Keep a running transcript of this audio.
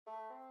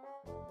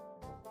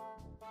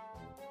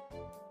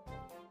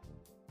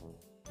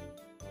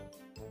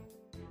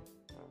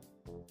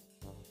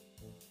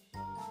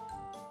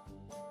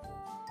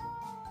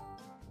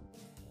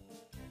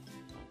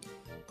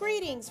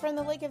Greetings from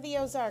the Lake of the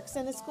Ozarks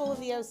and the School of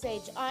the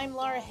Osage. I'm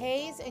Laura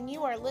Hayes, and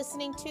you are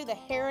listening to the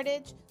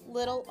Heritage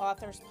Little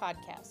Authors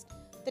Podcast.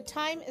 The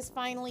time is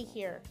finally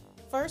here.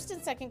 First and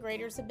second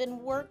graders have been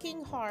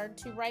working hard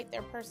to write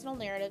their personal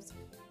narratives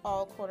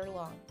all quarter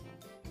long.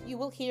 You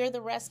will hear the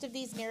rest of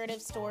these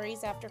narrative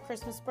stories after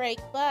Christmas break,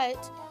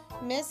 but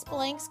Miss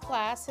Blank's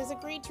class has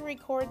agreed to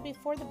record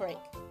before the break.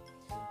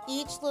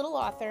 Each little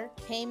author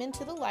came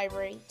into the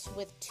library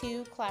with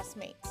two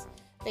classmates.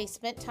 They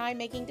spent time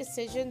making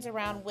decisions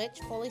around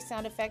which Foley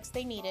sound effects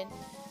they needed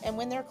and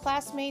when their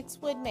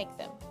classmates would make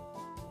them.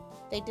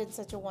 They did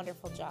such a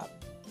wonderful job.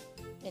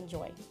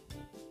 Enjoy.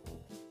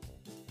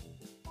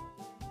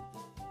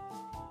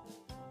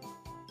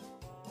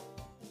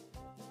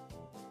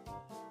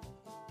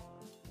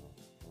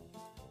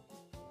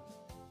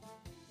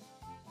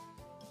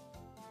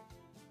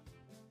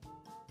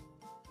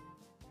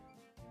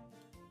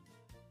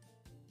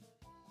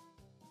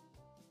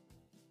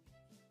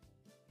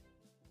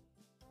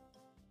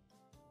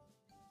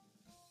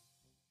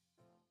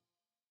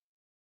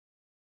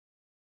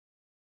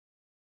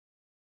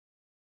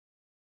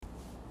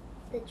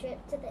 The Trip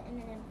to the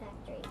M&M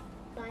Factory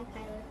by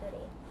Kyler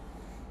Foley.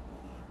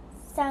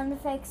 Sound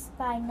effects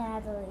by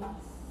Natalie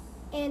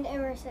And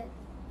Emerson.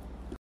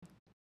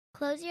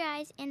 Close your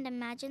eyes and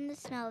imagine the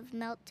smell of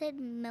melted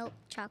milk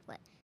chocolate.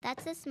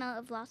 That's the smell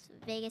of Las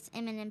Vegas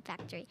M&M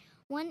Factory.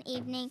 One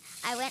evening,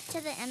 I went to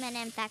the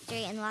M&M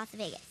Factory in Las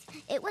Vegas.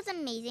 It was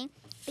amazing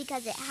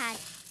because it had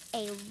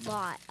a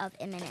lot of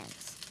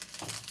M&Ms.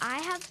 I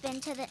have been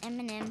to the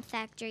M&M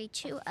Factory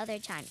 2 other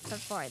times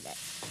before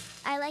this.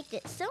 I liked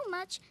it so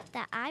much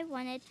that I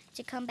wanted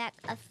to come back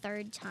a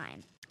third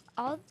time.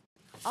 All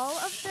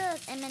of the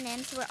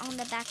M&Ms were on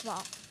the back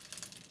wall.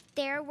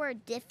 There were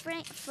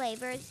different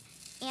flavors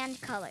and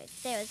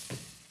colors.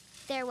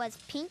 There was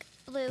pink,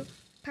 blue,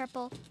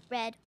 purple,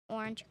 red,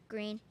 orange,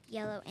 green,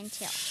 yellow, and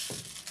teal.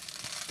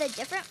 The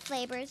different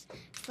flavors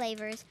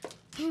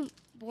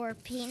were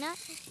peanut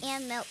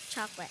and milk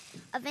chocolate.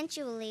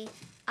 Eventually,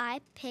 I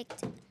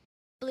picked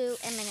blue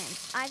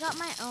M&Ms. I got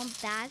my own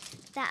bag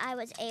that I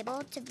was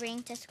able to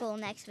bring to school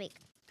next week.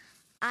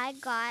 I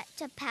got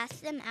to pass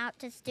them out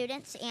to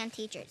students and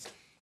teachers.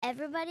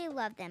 Everybody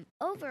loved them.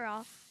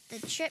 Overall, the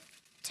trip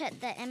to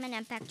the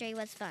M&M Factory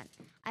was fun.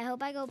 I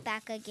hope I go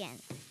back again.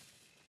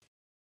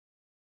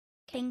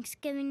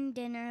 Thanksgiving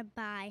Dinner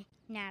by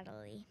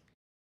Natalie.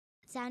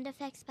 Sound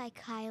effects by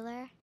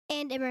Kyler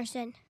And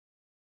Emerson.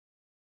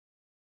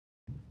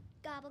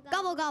 Gobble, gobble.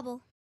 Gobble,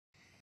 gobble.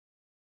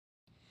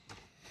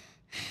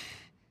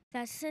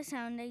 That's the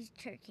sound a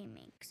turkey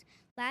makes.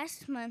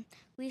 Last month,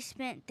 we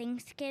spent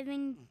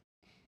Thanksgiving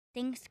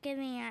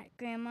at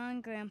Grandma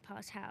and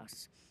Grandpa's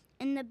house.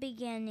 In the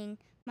beginning,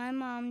 my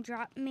mom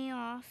dropped me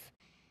off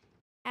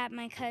at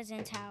my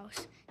cousin's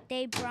house.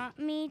 They brought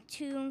me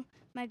to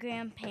my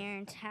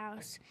grandparents'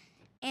 house,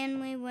 and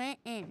we went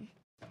in.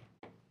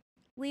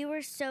 We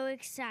were so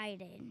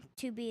excited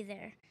to be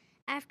there.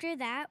 After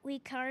that, we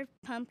carved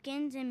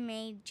pumpkins and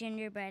made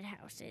gingerbread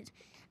houses.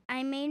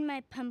 I made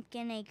my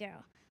pumpkin a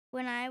girl.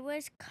 When I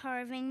was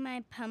carving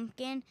my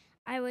pumpkin,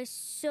 it was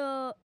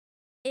so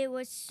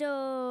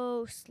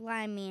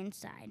slimy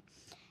inside.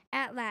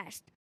 At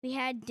last, we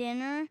had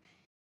dinner.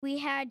 We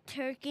had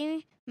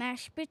turkey,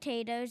 mashed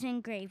potatoes,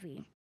 and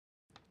gravy.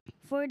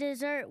 For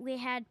dessert, we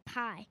had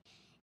pie.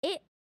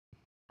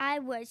 I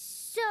was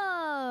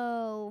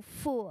so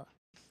full.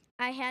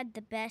 I had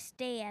the best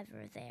day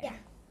ever there. Yeah.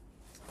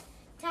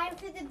 Time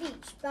for the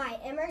Beach by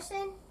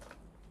Emerson.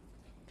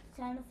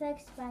 Sound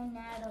effects by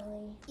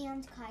Natalie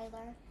And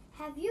Kyler.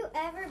 Have you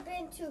ever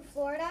been to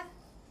Florida?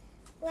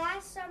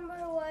 Last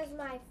summer was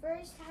my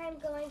first time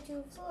going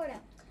to Florida.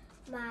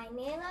 My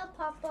Nana,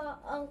 Papa,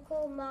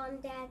 Uncle,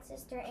 Mom, Dad,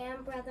 sister,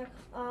 and brother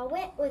all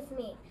went with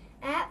me.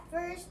 At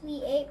first,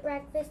 we ate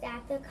breakfast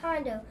at the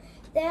condo.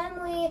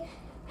 Then we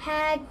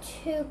had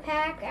to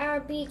pack our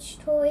beach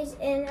toys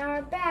in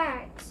our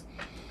bags.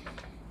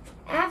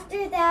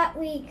 After that,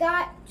 we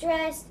got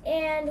dressed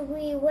and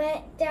we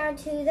went down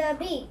to the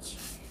beach.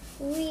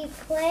 We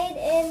played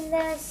in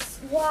the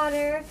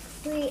water.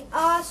 We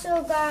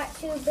also got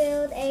to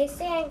build a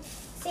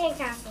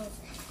sandcastles.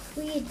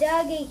 We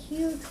dug a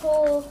huge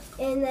hole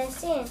in the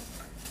sand.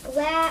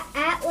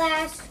 At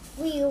last,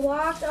 we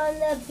walked on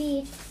the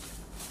beach.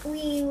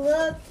 We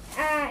looked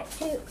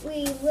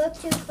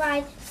to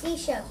find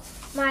seashells.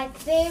 My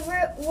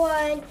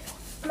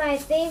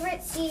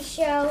favorite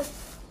seashell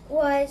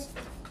was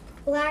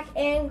black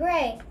and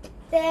gray.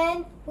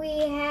 Then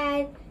we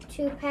had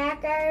to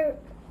pack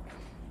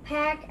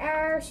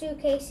our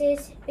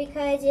suitcases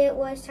because it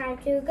was time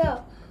to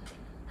go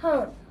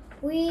home.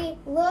 We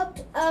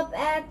loaded up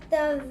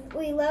the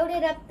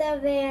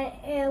van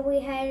and we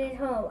headed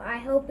home. I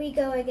hope we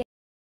go again.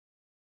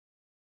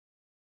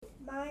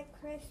 My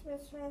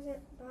Christmas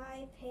Present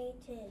by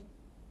Peyton.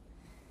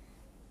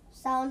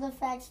 Sound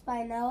effects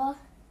by Noah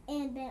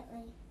And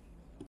Bentley.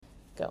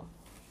 Go.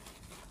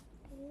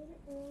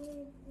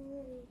 Early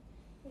morning,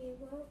 we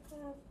woke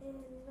up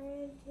and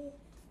ran to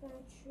the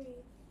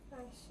tree. I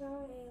saw a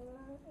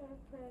lot of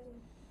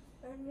presents.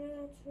 under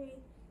the tree.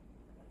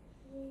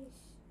 We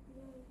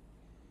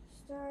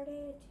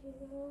started to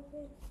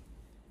open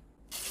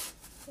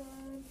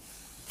them.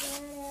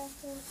 Right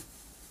after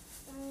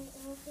I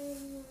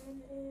opened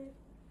one,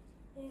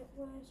 it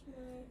was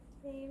my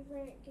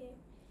favorite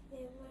gift.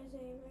 It was a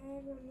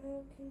red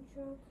remote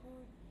control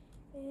car.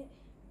 It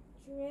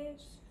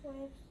drifts,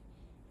 flips,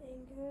 and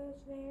goes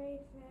very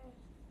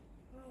fast.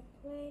 I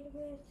played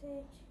with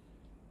it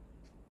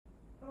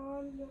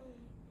all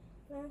morning.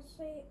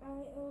 Lastly, I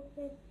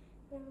opened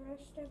the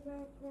rest of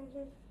my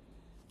presents.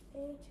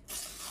 It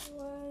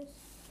was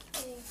a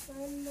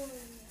fun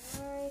morning.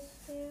 I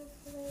still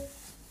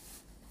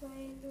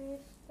play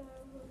with the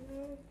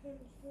remote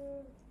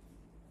control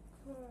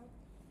car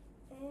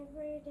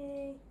every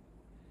day.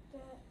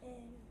 The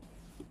end.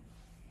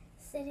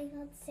 Sitting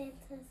on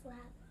Santa's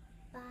Lap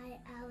by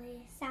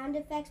Ellie. Sound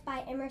effects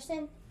by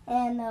Emerson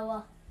And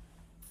Noah.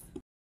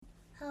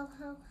 Ho,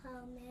 ho,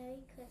 ho,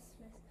 Merry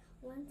Christmas.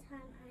 One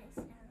time I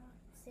sat on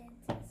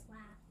Santa's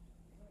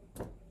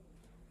lap.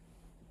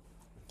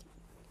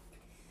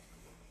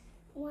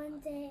 One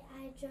day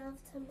I drove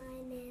to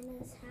my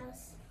Nana's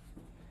house.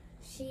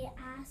 She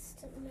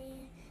asked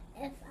me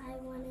if I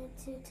wanted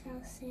to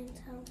tell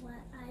Santa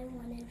what I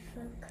wanted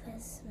for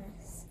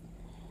Christmas.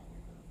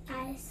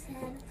 I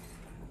said,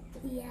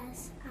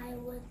 yes, I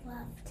would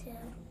love to.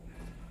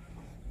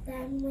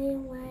 Then we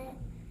went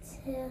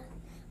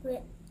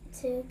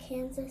to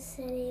Kansas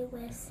City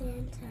where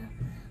Santa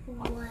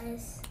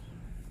was.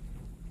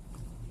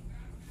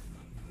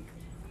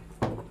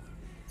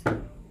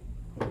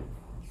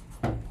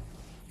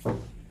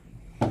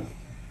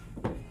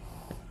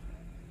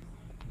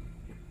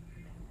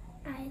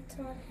 I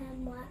told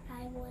him what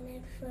I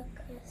wanted for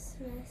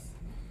Christmas.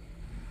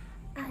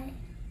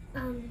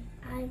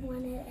 I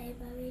wanted a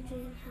very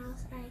dream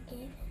house.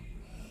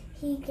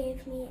 He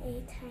gave me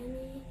a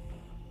tiny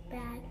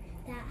bag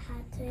that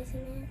had toys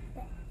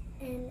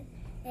in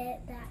it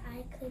that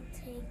I could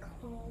take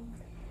home.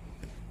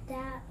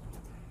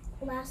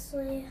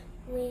 Lastly,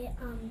 we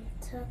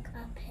took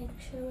a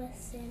picture with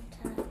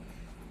Santa.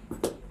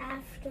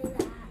 After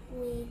that,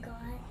 we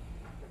got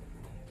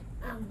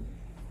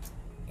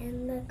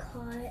in the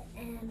car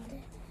and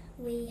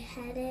we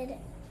headed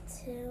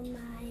to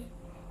my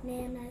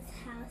Nana's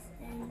house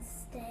and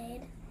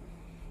stayed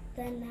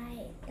the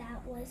night.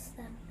 That was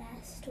the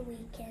best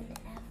weekend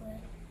ever.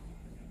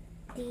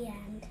 The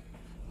end.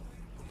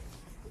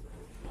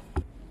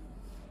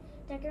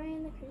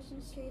 Decorating the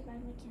Christmas Tree by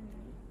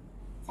McKinley.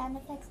 Sound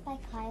effects by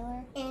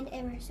Kyler And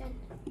Emerson.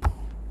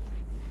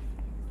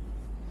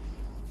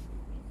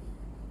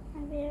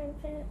 My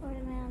favorite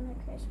ornament on the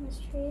Christmas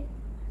tree.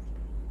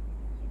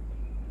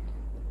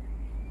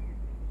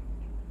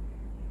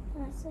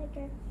 Last week,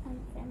 our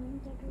family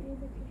decorated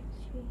the Christmas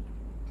tree.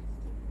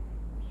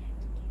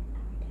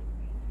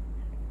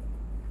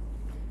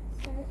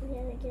 So we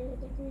had to get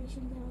the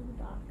decorations out of the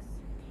box.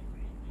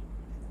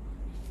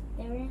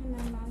 They were in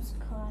my mom's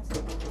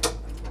closet.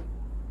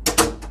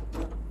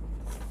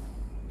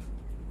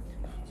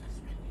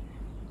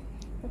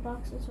 The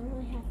box was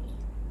really heavy.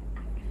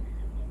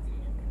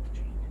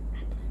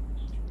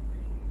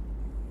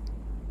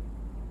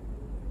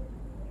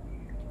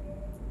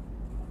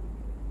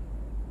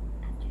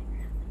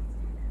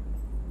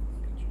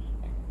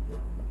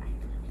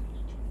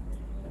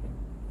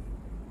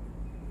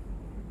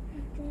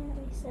 After that,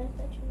 we set up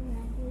the tree and I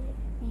put an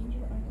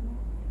angel ornament.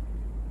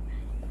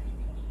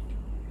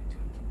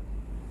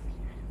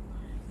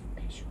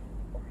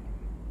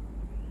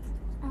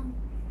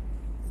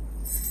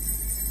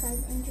 By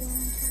the angel on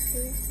top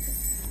here.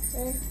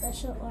 They're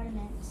special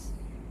ornaments.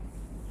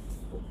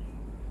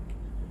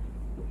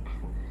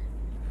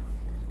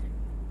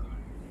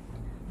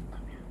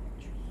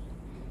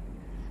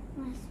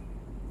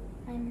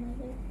 My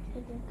mother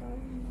put the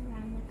garden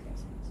around the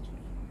Christmas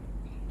tree.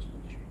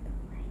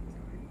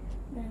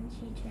 Then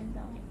she turned the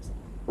lights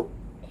on.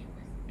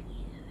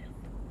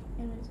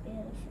 It was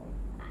beautiful.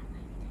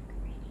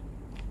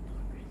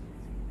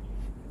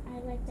 I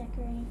like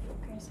decorating for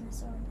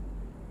Christmas or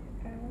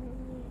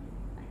early.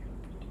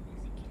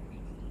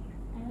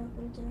 I hope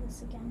we do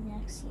this again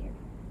next year.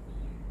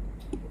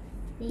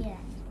 The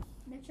end.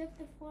 The trip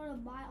to Florida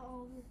by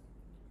Oliver.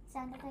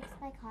 Sound effects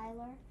by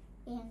Kyler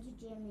and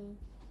Jimmy.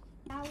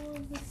 That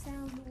was the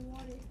sound of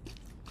water.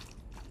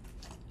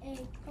 A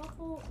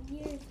couple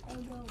years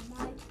ago,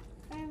 my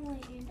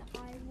family and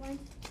I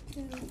went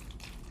to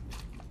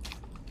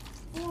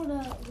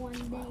Florida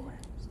one day.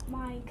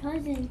 My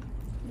cousin,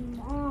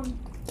 mom,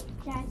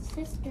 dad's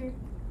sister,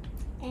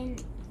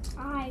 and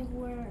I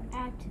were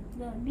at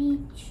the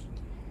beach.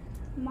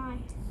 My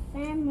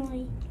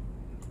family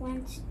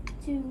went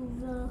to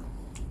the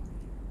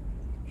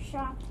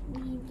shop.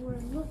 We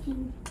were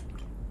looking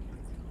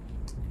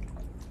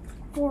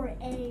for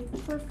a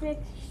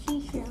perfect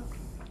seashell.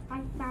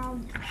 I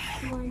found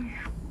one.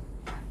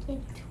 It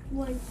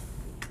was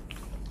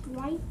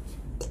white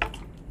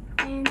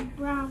and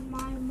brown.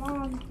 My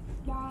mom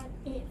bought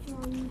it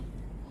for me.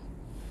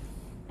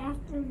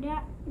 After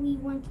that, we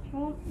went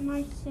home and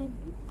I said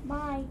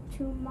bye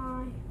to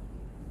my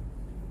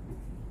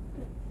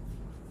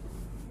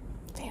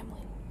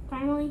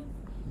finally,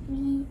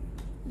 we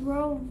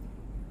drove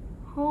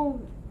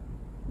home.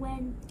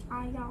 When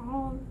I got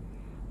home,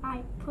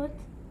 I put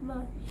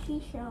the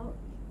seashell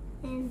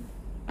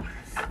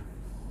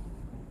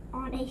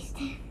on a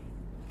stand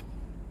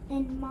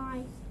in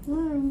my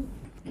room.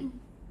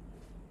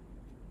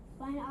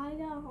 When I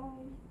got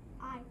home,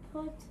 I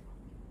put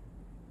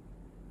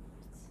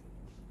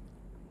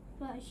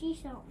the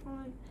seashell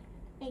on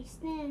a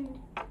stand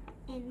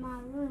in my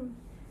room.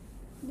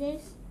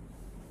 This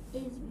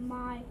is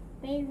my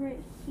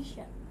favorite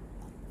seashell.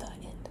 The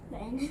end. The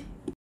end.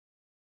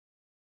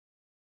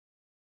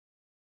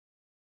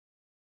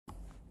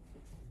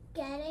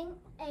 Getting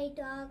a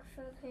Dog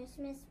for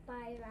Christmas by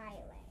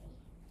Riley.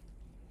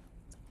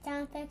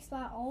 Sound effects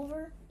by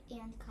Oliver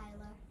And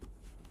Kyler.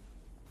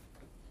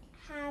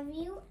 Have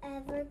you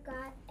ever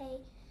got a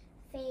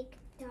fake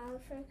dog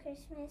for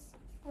Christmas?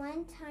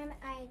 One time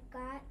I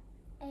got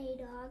a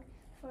dog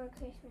for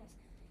Christmas.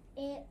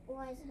 It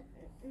was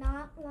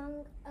not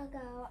long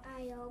ago.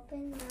 I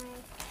opened my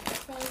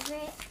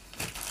favorite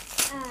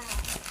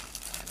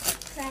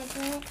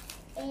present.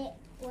 It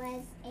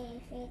was a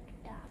fake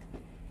dog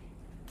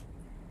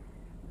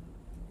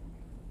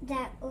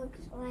that looks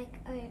like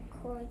a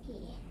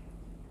corgi.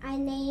 I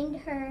named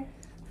her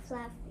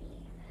Fluffy.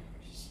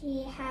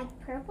 She had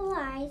purple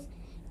eyes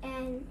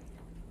and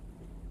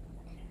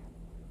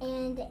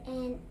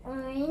an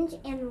orange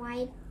and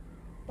white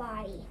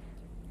body.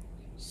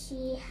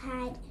 She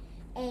had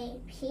a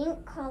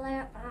pink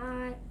collar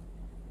on.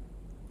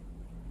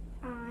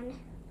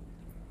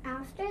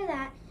 After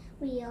that,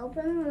 we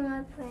opened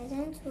more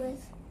presents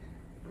with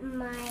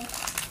my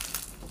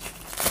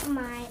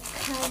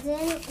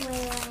cousin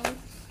Waylon.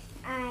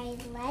 I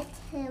let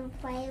him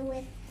play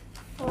with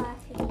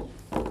Fluffy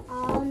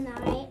all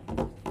night.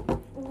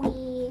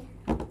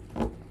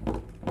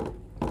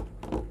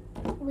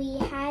 We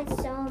had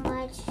so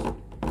much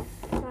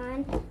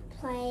fun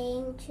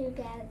playing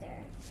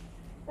together.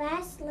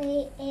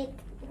 Lastly, it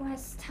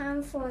was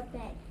time for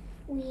bed.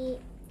 We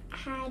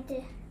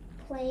had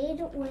played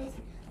with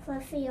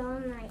Fluffy all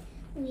night.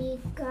 We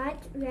got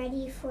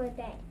ready for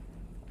bed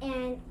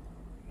and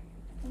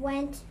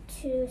went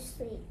to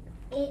sleep.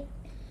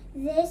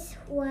 This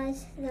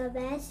was the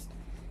best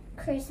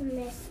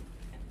Christmas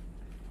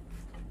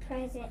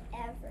present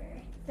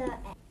ever.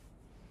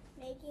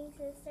 Making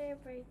Sister a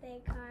Birthday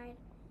Card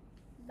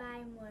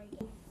by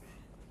Morgan.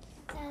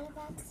 Sound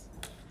effects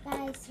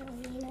by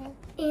Serena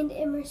and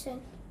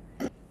Emerson.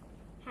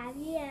 Have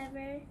you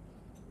ever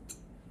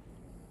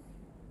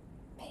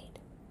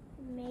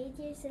made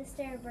your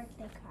sister a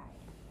birthday card?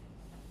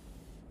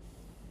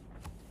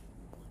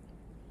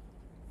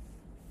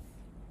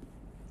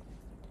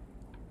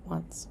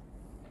 Once.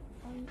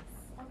 Once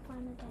upon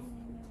a time,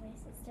 I made my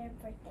sister a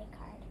birthday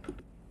card.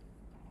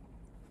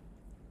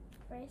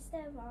 First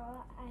of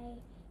all, I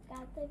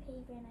got the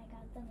paper and I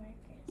got the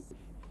markers.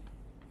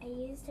 I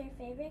used her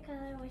favorite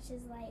color, which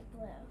is light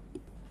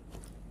blue.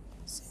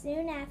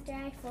 Soon after,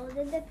 I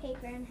folded the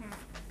paper in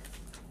half.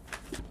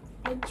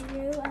 I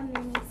drew a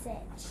mini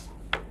Stitch.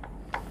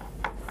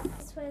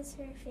 This was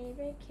her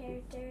favorite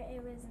character.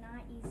 It was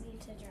not easy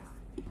to draw.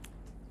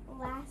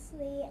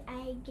 Lastly,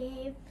 I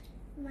gave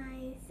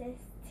my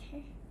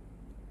sister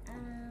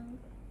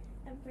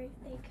a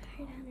birthday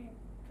card on her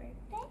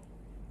birthday.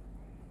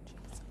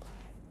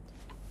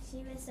 She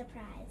was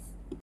surprised.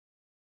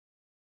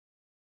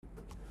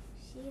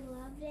 She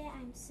loved it.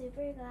 I'm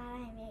super glad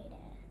I made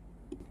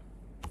it.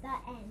 The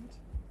end.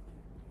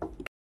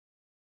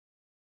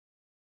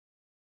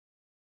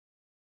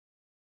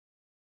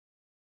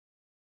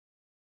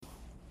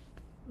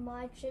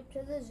 My Trip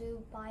to the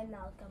Zoo by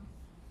Malcolm.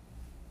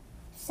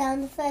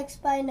 Sound effects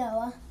by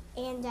Noah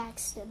and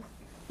Daxton.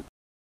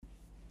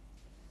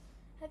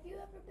 Have you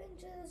ever been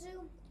to the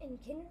zoo? In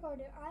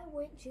kindergarten, I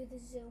went to the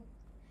zoo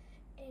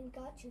and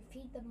got to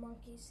feed the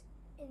monkeys.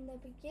 In the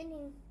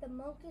beginning, the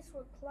monkeys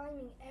were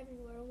climbing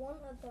everywhere. One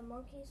of the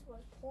monkeys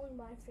was pulling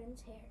my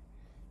friend's hair.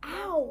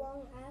 Ow! Not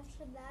long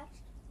after that,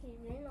 he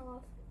ran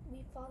off.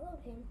 We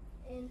followed him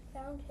and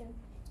found him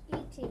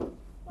eating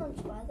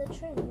lunch by the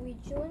train. We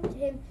joined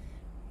him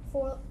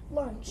for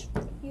lunch.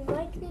 You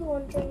might be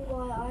wondering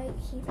why I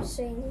keep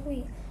saying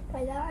we.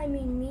 By that I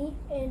mean me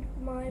and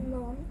my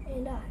mom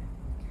and I.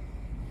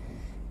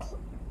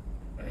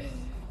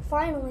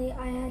 Finally,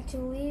 I had to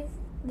leave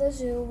the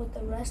zoo with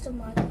the rest of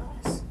my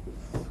class.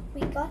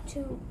 We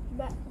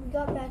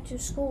got back to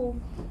school,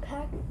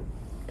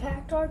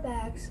 packed our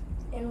bags,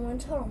 and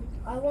went home.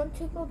 I want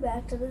to go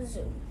back to the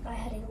zoo. I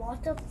had a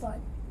lot of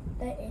fun.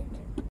 The end.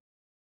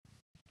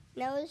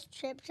 Noah's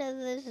Trip to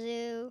the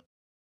Zoo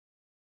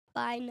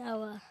by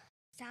Noah.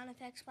 Sound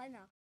effects by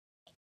Mel.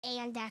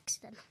 And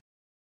Daxton.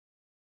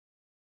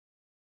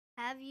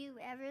 Have you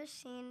ever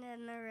seen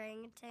an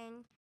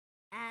orangutan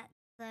at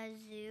the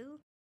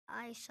zoo?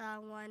 I saw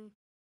one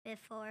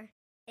before.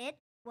 It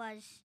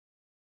was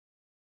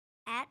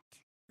at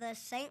the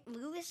St.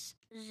 Louis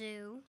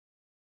Zoo.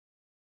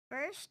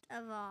 First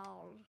of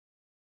all,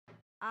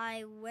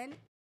 I went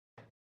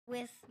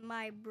with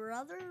my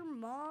brother,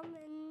 mom,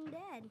 and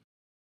dad.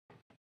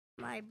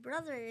 My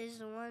brother is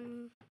the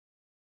one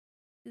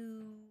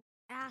who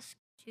asked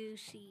to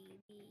see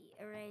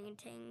the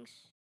orangutans.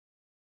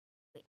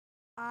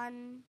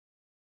 On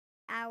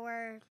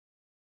our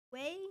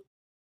way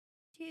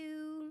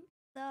to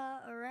the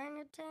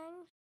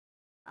orangutans,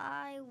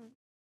 I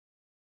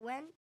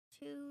went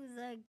to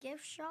the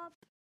gift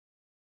shop.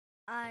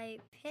 I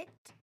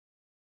picked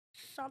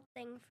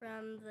something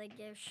from the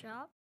gift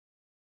shop.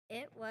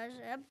 It was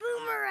a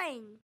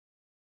boomerang.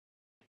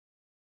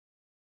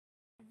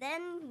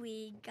 Then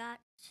we got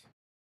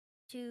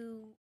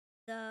to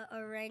the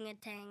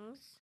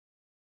orangutans.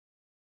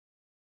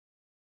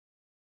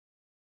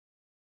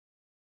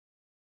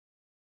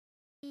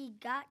 We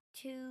got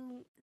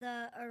to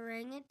the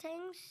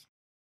orangutans.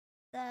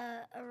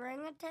 The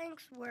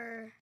orangutans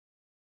were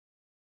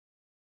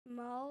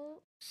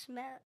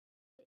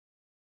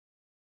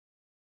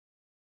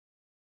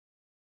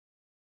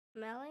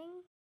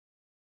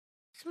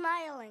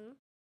smiling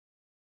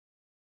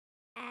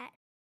at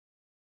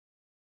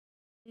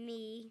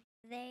me.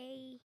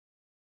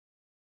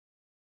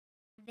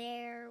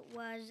 There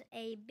was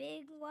a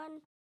big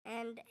one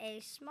and a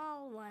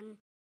small one.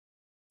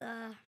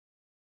 The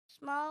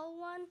small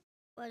one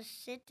was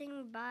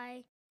sitting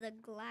by the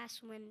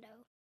glass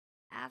window.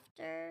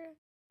 After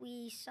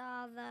we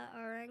saw the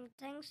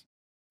orangutans,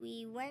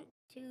 we went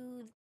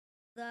to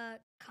the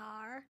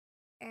car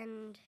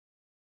and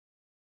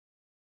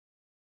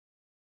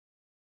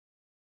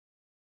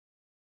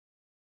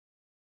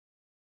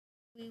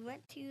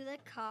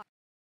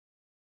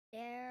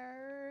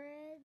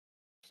Jared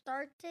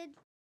started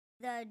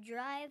the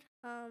drive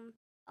home.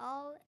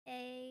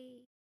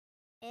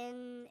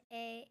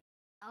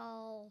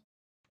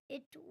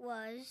 It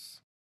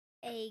was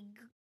a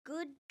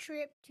good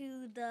trip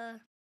to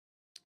the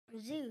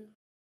zoo.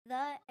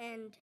 The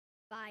end.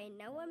 By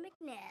Noah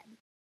McNabb.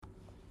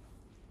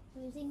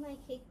 Losing My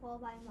Cake Ball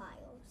by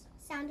Miles.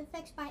 Sound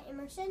effects by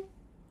Emerson.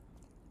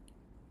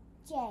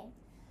 J.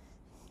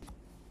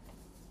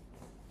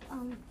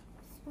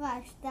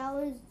 Splash. That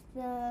was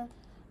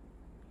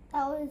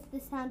the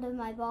sound of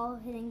my ball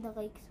hitting the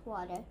lake's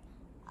water.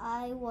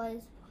 I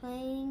was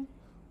playing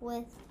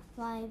with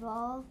my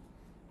ball.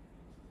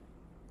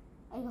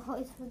 I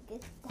always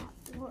forget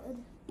that word.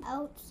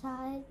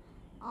 Outside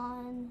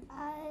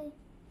I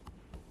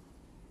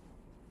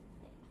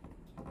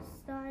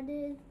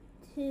started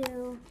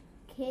to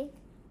kick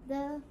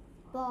the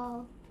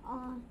ball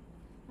on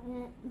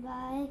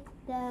by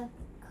the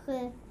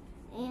cliff,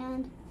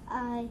 and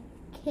I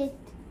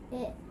kicked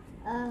it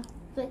a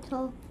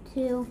little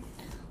too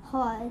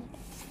hard.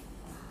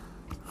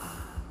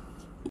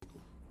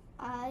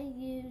 I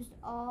used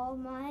all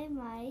my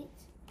might,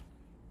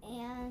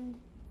 and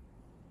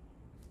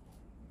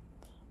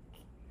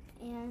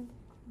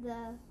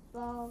the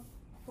ball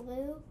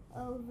flew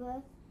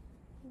over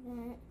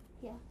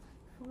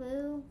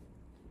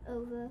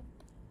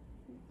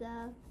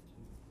the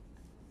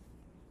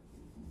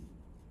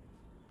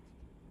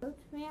boat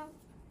ramp.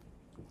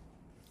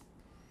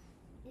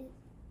 It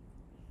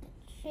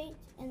straight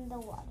in the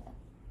water.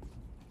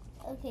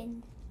 Okay,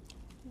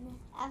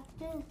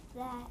 after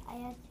that I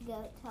had to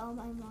go tell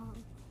my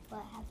mom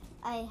what happened.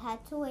 I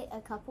had to wait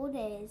a couple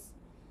days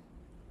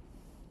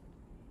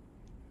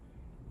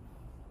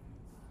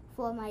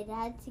for my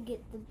dad to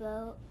get the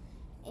boat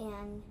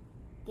and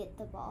get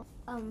the ball.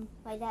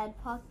 My dad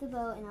parked the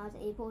boat and I was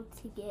able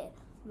to get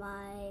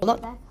my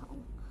back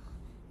home.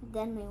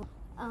 Then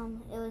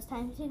it was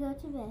time to go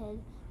to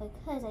bed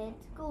because I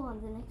had school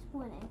on the next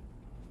morning.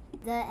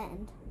 The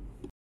end.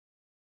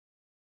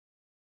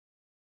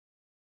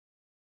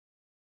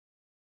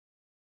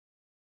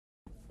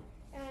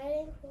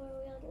 Riding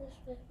four-wheelers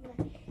with my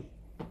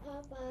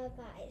papa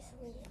by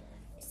Selena.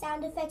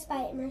 Sound effects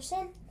by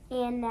Emerson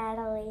And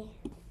Natalie.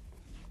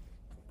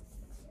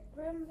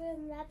 Vroom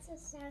vroom, that's a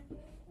sound.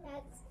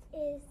 That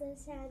is the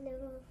sound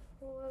of a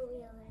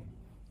four-wheeler.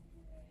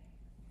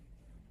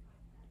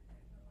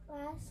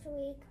 Last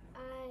week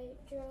I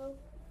drove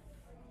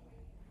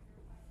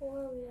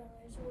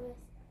four-wheelers with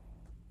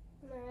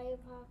my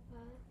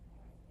papa.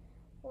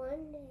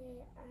 One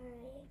day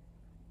I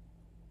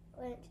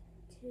went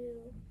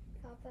to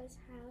Papa's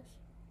house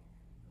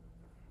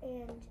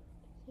and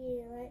he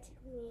let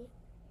me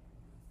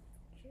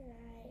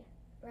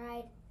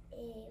ride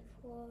a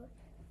four-wheeler.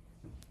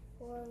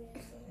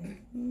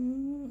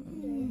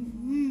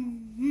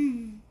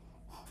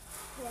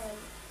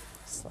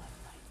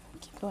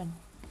 Keep going.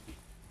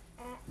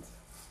 At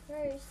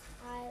first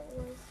I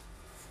was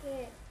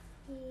scared.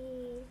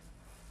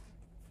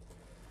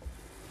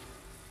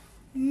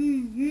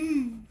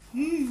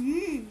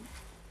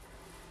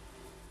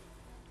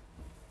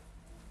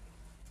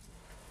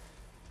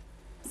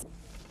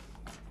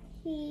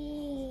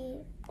 He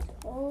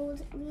told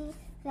me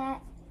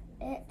that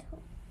it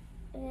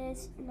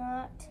is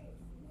not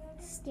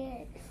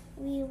scared.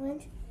 We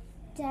went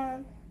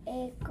down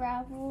a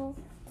gravel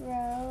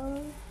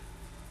road.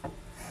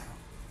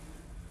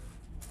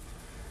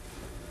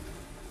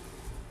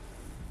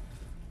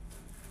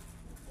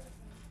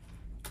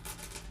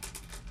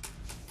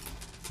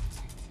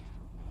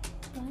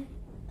 What?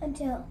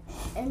 until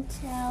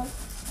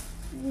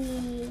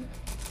we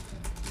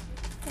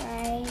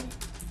tried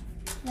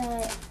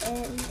the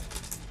end.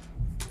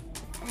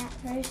 At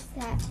first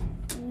that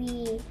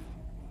we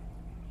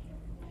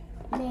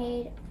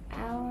made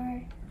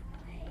our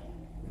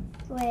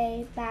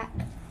way back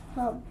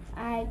home,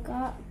 I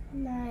got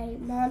my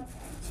mom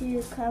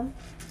to come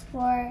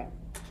for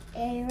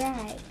a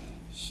ride.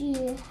 She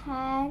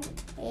had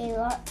a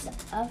lot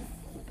of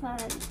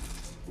fun.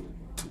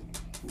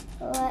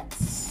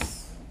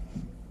 Let's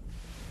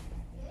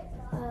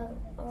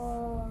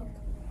all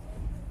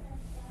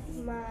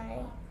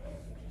my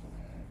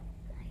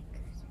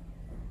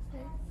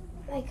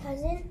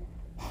cousin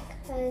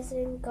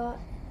got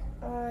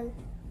on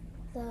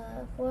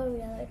the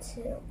four-wheeler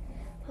too.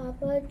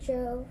 Papa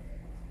drove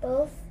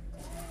both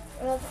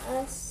of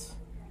us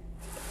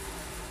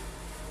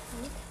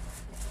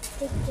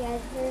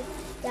together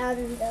down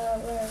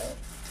the road.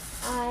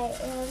 I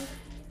am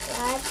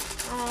glad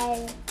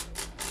I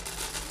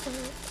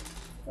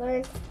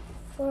learned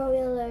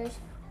four-wheelers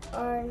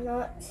are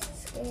not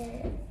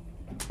scared.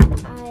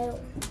 I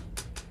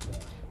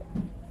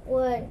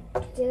would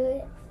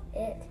do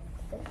it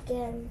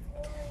again.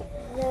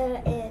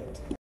 The end.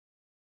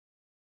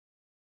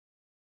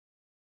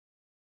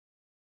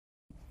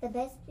 The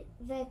Best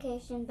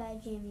Vacation by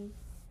Jimmy.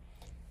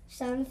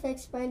 Sound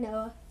effects by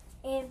Noah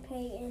and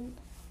Peyton.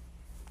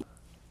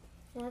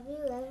 Have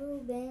you ever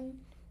been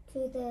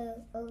to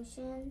the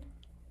ocean?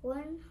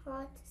 One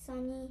hot,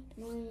 sunny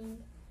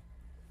morning,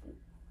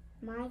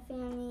 my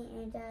family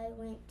and I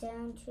went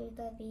down to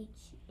the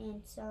beach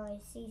and saw a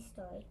sea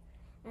story.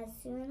 As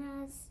soon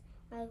as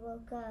I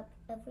woke up,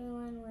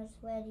 everyone was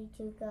ready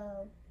to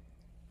go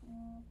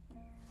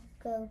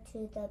to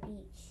the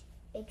beach,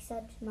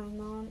 except my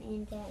mom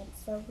and dad,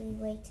 so we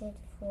waited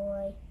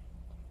for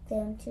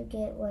them to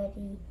get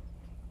ready.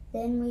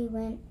 Then we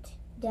went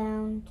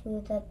down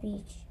to the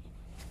beach.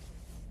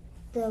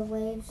 The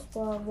waves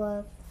were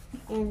rough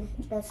and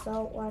the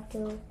salt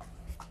water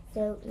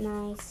felt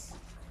nice.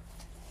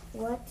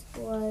 What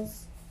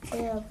was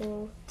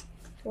terrible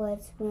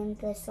was when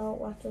the salt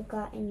water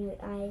got in your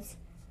eyes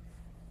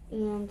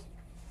and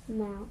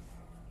mouth.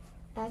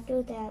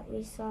 After that,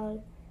 we saw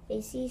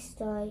a sea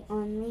story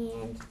on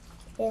land.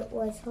 It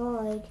was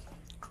hard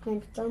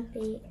and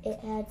bumpy. It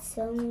had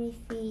so many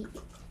feet.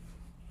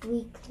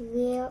 We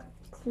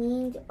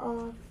cleaned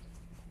off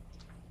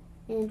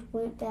and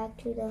went back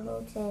to the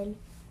hotel.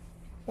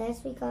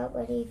 Last we got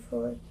ready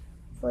for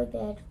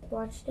bed,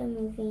 watched a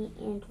movie,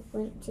 and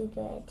went to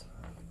bed.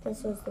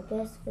 This was the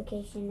best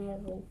vacation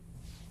ever.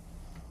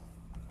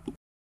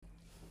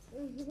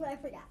 I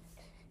forgot.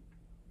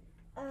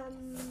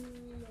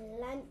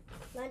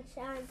 Lunch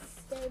on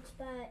Stage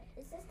by,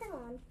 is this still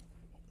on?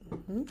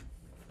 Mm-hmm.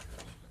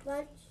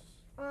 Lunch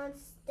on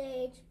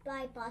Stage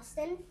by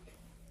Boston.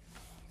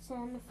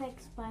 Sound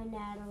effects by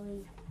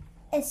Natalie.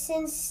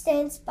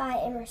 Assistance by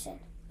Emerson.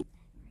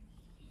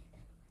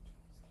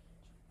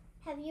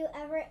 Have you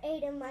ever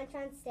eaten lunch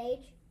on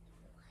stage?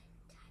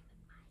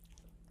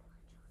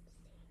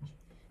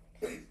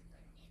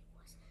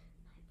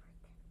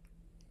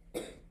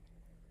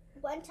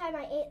 One time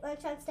I ate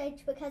lunch on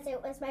stage because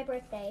it was my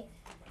birthday.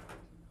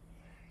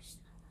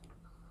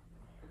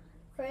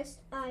 First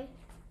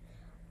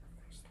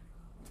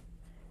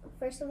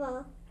of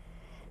all,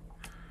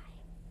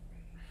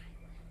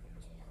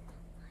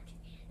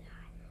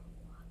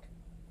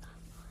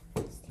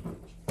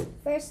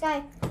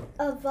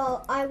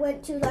 I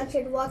went to lunch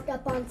and walked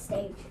up on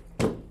stage.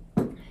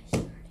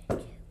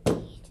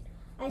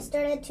 I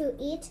started to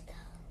eat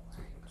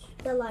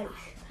the lunch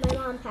my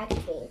mom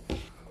packed me.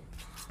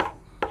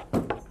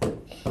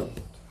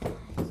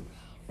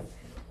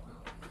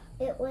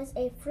 It was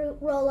a fruit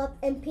roll-up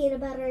and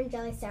peanut butter and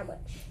jelly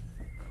sandwich.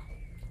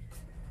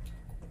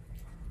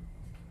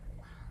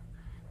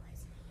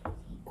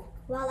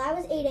 While I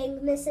was eating,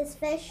 Mrs.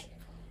 Fish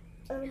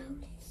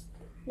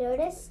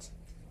noticed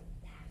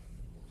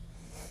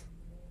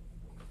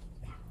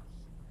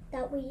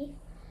that we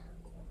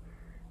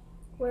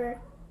were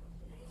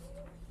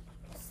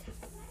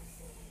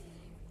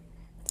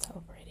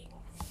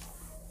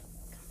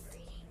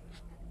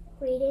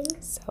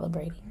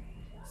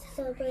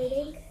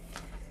celebrating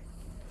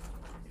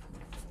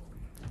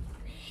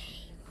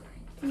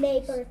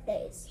May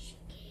birthdays.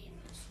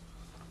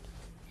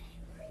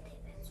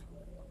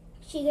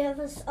 She gave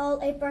us all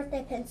a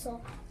birthday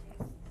pencil.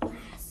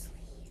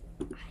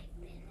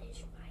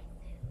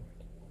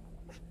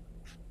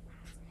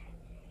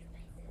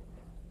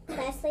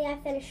 Lastly, I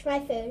finished my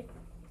food.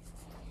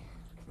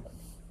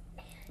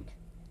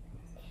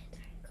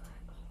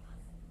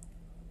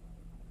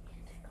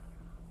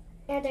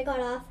 And I got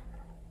off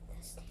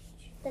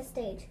the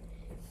stage.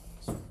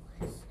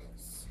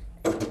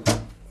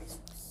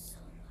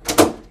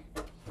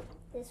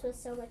 This was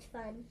so much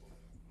fun.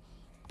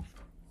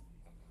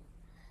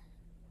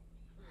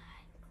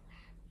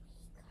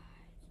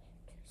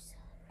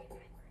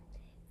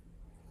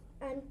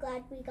 I'm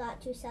glad we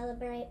got to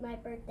celebrate my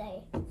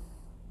birthday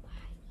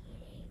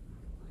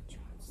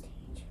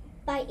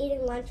by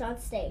eating lunch on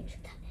stage.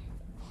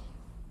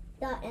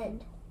 The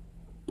end.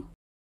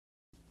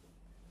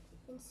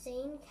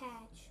 Insane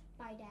Catch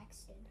by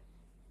Daxton.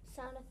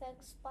 Sound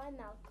effects by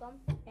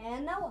Malcolm.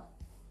 And Noah.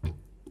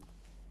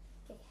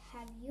 Okay,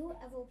 have you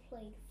ever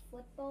played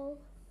football?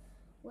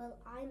 Well,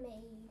 I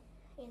made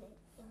an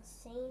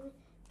insane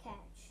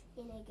catch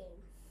in a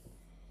game.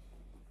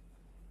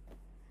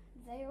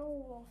 There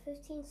were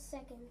 15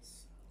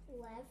 seconds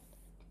left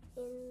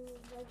in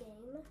the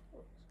game.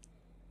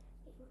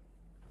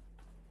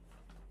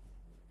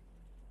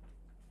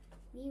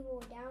 We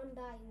were down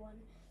by one.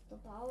 The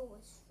ball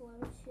was thrown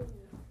to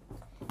me.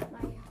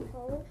 My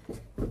heart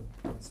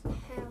was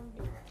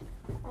pounding.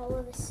 All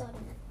of a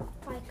sudden,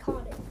 I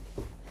caught it.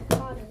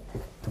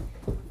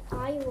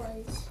 I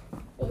was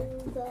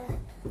in the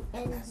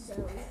end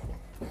zone,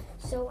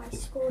 so I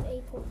scored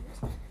a point.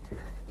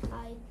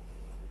 I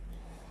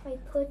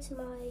put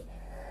my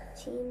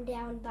team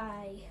down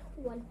by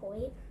 1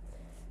 point.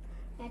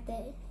 At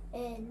the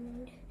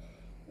end,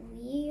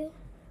 we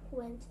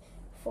went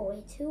for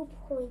a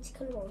 2-point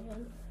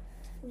conversion.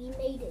 We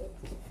made it.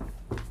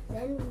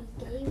 Then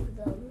we gave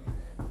them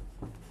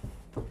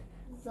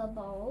the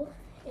ball,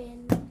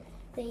 and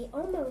they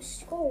almost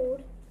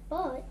scored,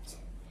 but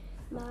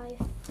my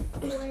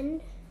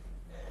friend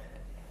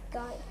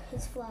got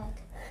his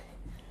flag.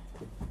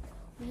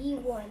 We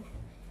won,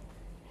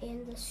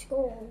 and the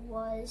score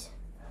was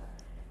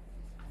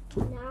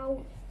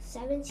now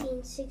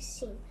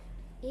 17-16.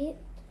 It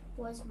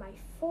was my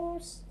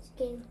first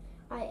game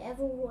I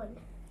ever won.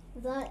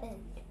 The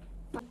end.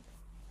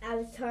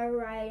 Avatar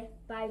Ride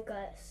by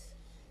Gus.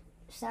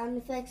 Sound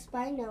effects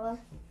by Noah.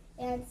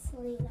 And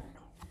Selena.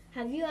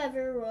 Have you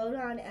ever rode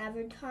on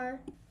Avatar?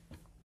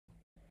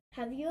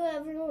 Have you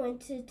ever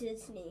went to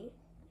Disney?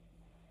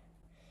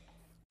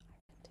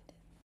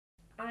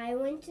 I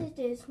went to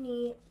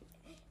Disney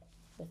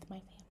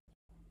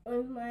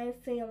With my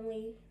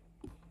family,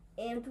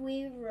 and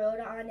we rode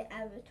on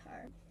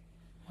Avatar.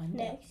 One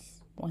day.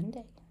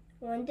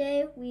 One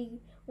day we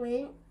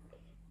went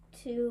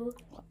to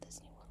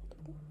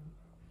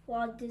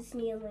Walt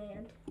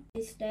Disneyland.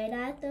 We stayed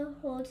at the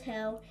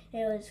hotel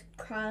and it was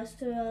across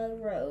the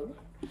road.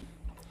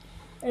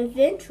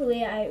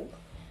 Eventually I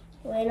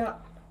went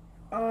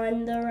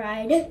on the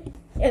ride.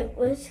 It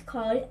was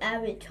called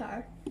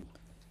Avatar.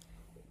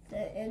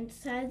 The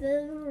inside of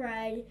the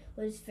ride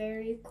was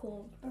very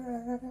cool.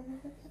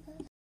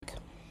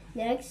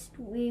 Next,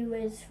 we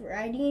was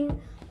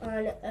riding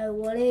on a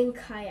wooden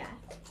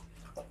kayak.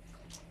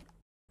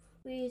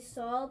 We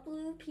saw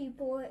blue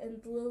people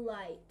and blue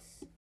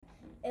lights.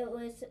 It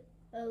was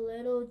a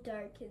little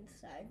dark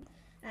inside.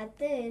 At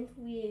the end,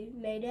 we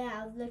made it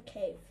out of the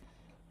cave.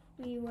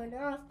 We went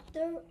off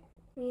the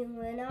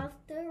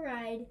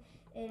ride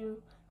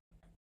and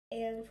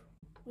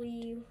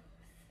we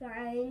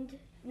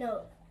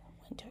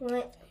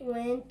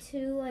went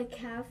to a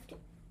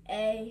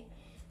cafe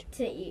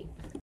to eat.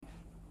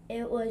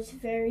 It was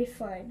very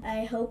fun.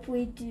 I hope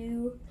we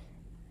do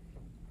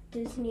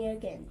Disney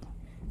again.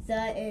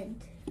 The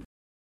end.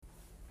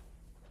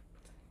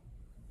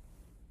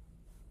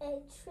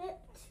 A Trip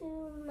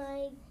to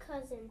My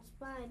Cousins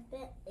by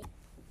Bentley.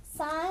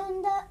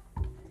 Sound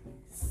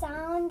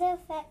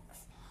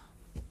effects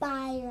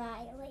by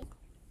Riley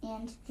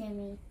and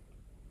Jimmy.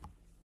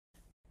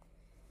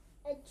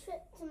 A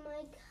Trip to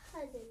My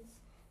Cousins.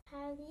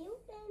 Have you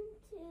been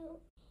to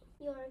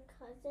your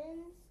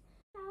cousin's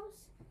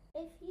house?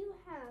 If you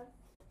have,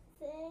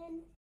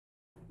 then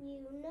you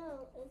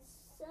know it's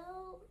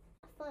so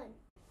fun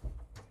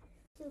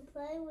to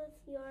play with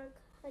your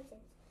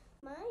cousins.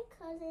 My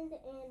cousin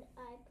and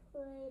I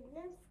played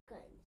Nerf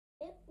guns.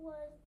 It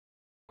was,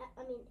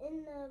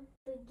 in the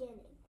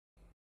beginning,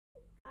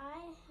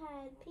 I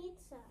had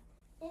pizza.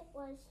 It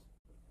was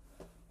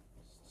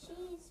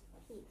cheese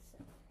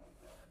pizza.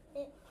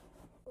 It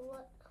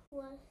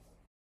was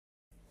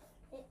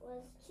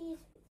cheese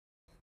pizza.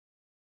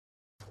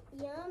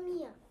 Yum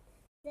yum.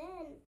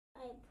 Then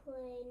I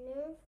played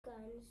Nerf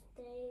guns.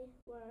 They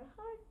were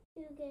hard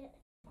to get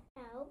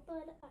out,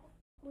 but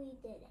we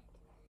did it.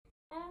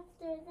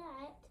 After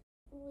that,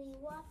 we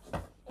watched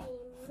a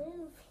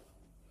movie.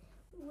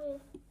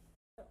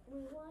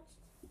 We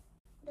watched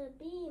the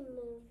Bee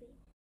movie.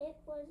 It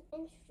was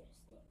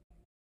interesting.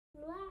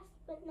 Last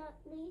but not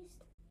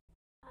least,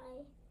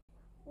 I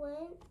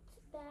went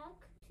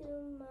back to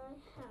my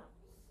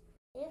house.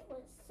 It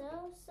was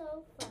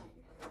so fun.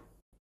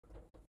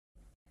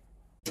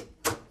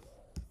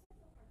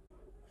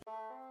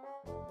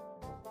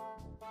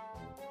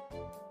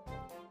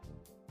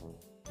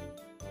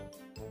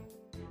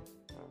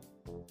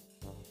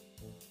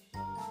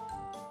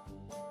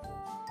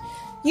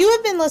 You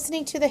have been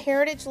listening to the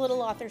Heritage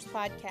Little Authors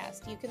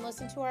podcast. You can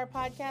listen to our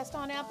podcast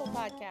on Apple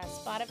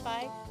Podcasts,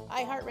 Spotify,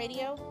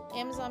 iHeartRadio,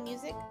 Amazon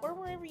Music, or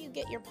wherever you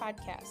get your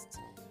podcasts.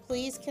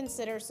 Please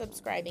consider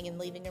subscribing and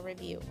leaving a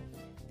review.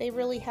 They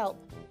really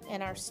help,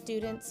 and our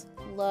students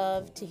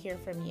love to hear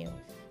from you.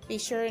 Be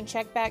sure and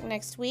check back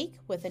next week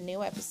with a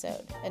new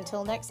episode.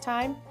 Until next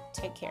time,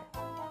 take care.